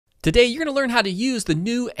Today, you're going to learn how to use the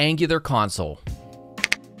new Angular console.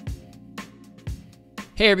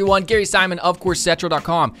 Hey everyone, Gary Simon of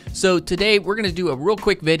CourseCentral.com. So today we're going to do a real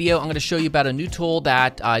quick video. I'm going to show you about a new tool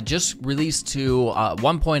that just released to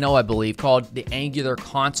 1.0, I believe, called the Angular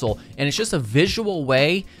console. And it's just a visual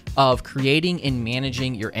way of creating and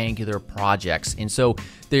managing your Angular projects. And so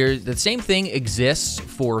the same thing exists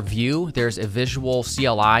for Vue. There's a visual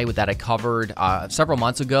CLI that I covered several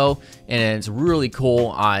months ago, and it's really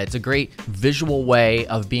cool. It's a great visual way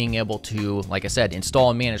of being able to, like I said,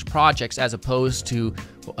 install and manage projects as opposed to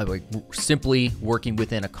simply working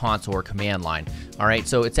within a console or command line. All right,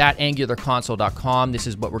 so it's at angularconsole.com. This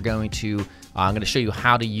is what we're going to, I'm going to show you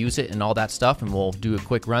how to use it and all that stuff, and we'll do a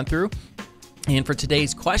quick run through. And for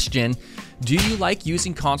today's question, do you like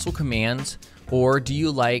using console commands, or do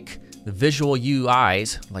you like the visual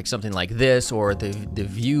UIs, like something like this, or the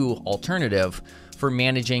Vue alternative for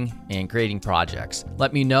managing and creating projects?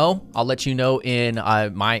 Let me know. I'll let you know in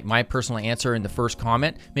my personal answer in the first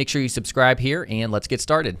comment. Make sure you subscribe here, and let's get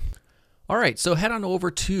started. All right, so head on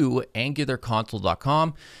over to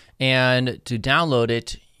angularconsole.com, and to download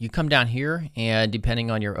it, you come down here, and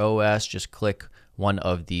depending on your OS, just click one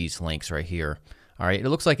of these links right here. All right, it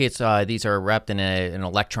looks like it's these are wrapped in an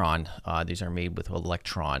Electron. These are made with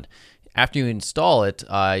Electron. After you install it,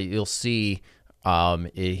 you'll see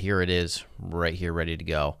here it is right here, ready to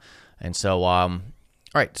go. And so, all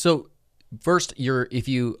right, so first, if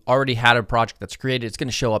you already had a project that's created, it's going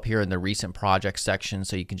to show up here in the recent projects section,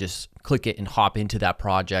 so you can just click it and hop into that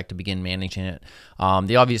project to begin managing it.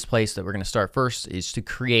 The obvious place that we're going to start first is to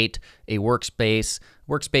create a workspace.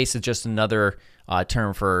 Workspace is just another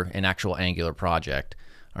term for an actual Angular project.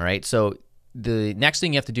 All right, so the next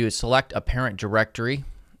thing you have to do is select a parent directory.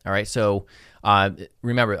 All right, so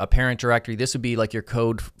remember, a parent directory, this would be like your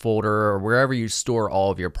code folder or wherever you store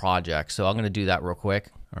all of your projects. So I'm going to do that real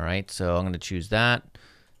quick. All right, so I'm going to choose that.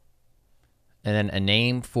 And then a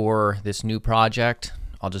name for this new project.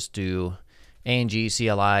 I'll just do ANG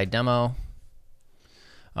CLI demo.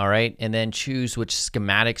 All right, and then choose which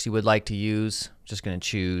schematics you would like to use. I'm just going to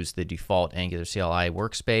choose the default Angular CLI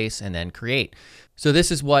workspace and then create. So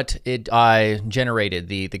this is what it generated,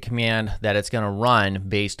 the command that it's going to run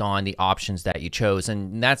based on the options that you chose.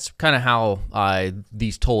 And that's kind of how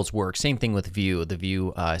these tools work. Same thing with Vue, the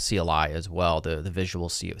Vue CLI as well, the visual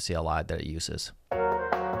CLI that it uses.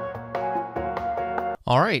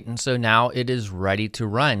 All right, and so now it is ready to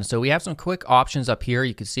run. So we have some quick options up here.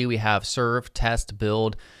 You can see we have serve, test,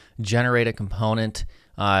 build, generate a component,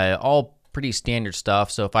 all pretty standard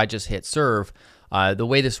stuff. So if I just hit serve, the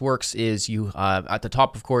way this works is you, at the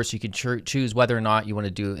top, of course, you can choose whether or not you want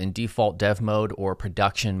to do in default dev mode or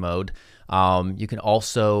production mode. You can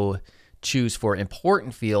also choose for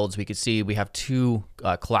important fields. We could see we have two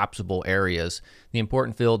collapsible areas. The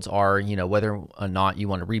important fields are, whether or not you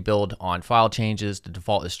want to rebuild on file changes. The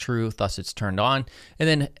default is true, thus it's turned on.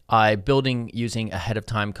 And then building using ahead of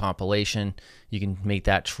time compilation, you can make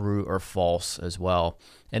that true or false as well.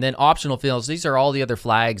 And then optional fields, these are all the other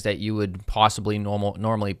flags that you would possibly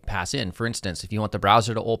normally pass in. For instance, if you want the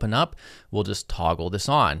browser to open up, we'll just toggle this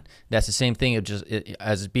on. That's the same thing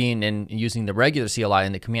as being in using the regular CLI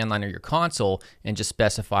in the command line or your console and just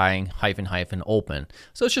specifying -- open.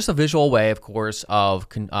 So it's just a visual way, of course, of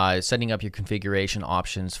setting up your configuration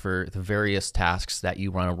options for the various tasks that you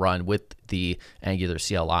want to run with the Angular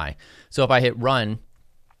CLI. So if I hit run,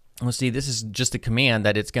 we'll see this is just a command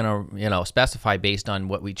that it's going to specify based on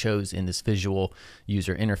what we chose in this visual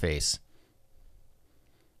user interface.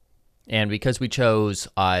 And because we chose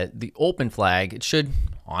the open flag, it should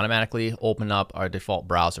automatically open up our default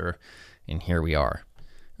browser, and here we are.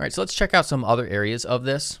 All right, so let's check out some other areas of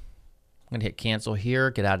this. I'm going to hit cancel here,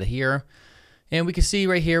 get out of here. And we can see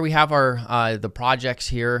right here we have our the projects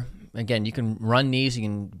here. Again, you can run these, you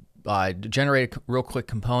can generate a real quick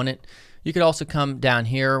component. You could also come down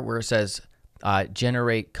here where it says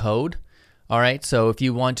generate code. All right, so if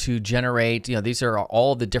you want to generate, these are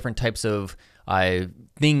all the different types of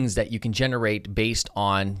things that you can generate based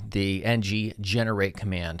on the ng generate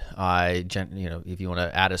command. If you want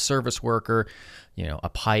to add a service worker, a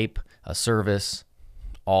pipe, a service,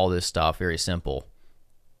 all this stuff, very simple.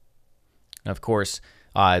 And of course,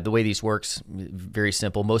 the way these works, very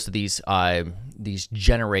simple. Most of these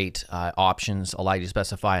generate options allow you to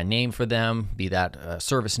specify a name for them, be that a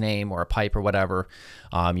service name or a pipe or whatever.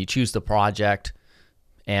 You choose the project,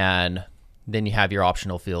 and then you have your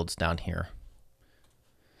optional fields down here.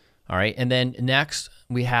 All right, and then next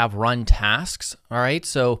we have run tasks. All right,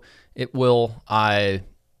 so it will,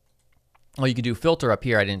 well, you can do filter up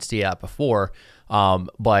here. I didn't see that before,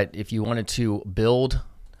 but if you wanted to build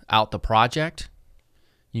out the project,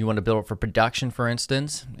 You want to build it for production, for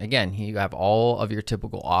instance. Again, you have all of your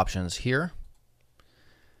typical options here.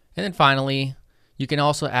 And then finally, you can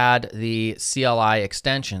also add the CLI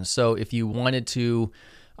extension. So if you wanted to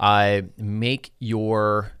make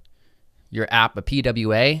your app a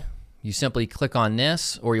PWA, you simply click on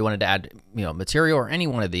this, or you wanted to add material or any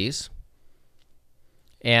one of these,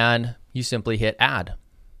 and you simply hit add.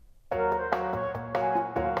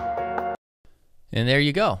 And there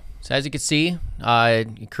you go. So as you can see,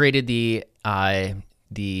 you created the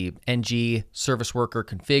ng service worker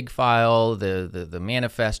config file, the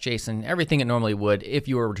manifest JSON, everything it normally would if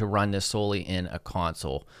you were to run this solely in a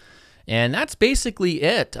console. And that's basically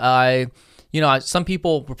it. Some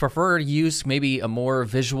people prefer to use maybe a more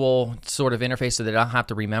visual sort of interface so they don't have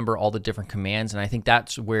to remember all the different commands. And I think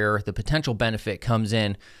that's where the potential benefit comes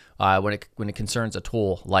in when it concerns a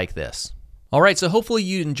tool like this. All right, so hopefully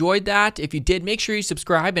you enjoyed that. If you did, make sure you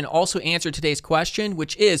subscribe and also answer today's question,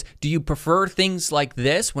 which is, do you prefer things like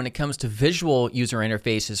this when it comes to visual user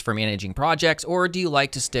interfaces for managing projects, or do you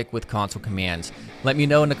like to stick with console commands? Let me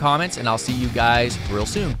know in the comments, and I'll see you guys real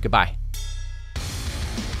soon. Goodbye.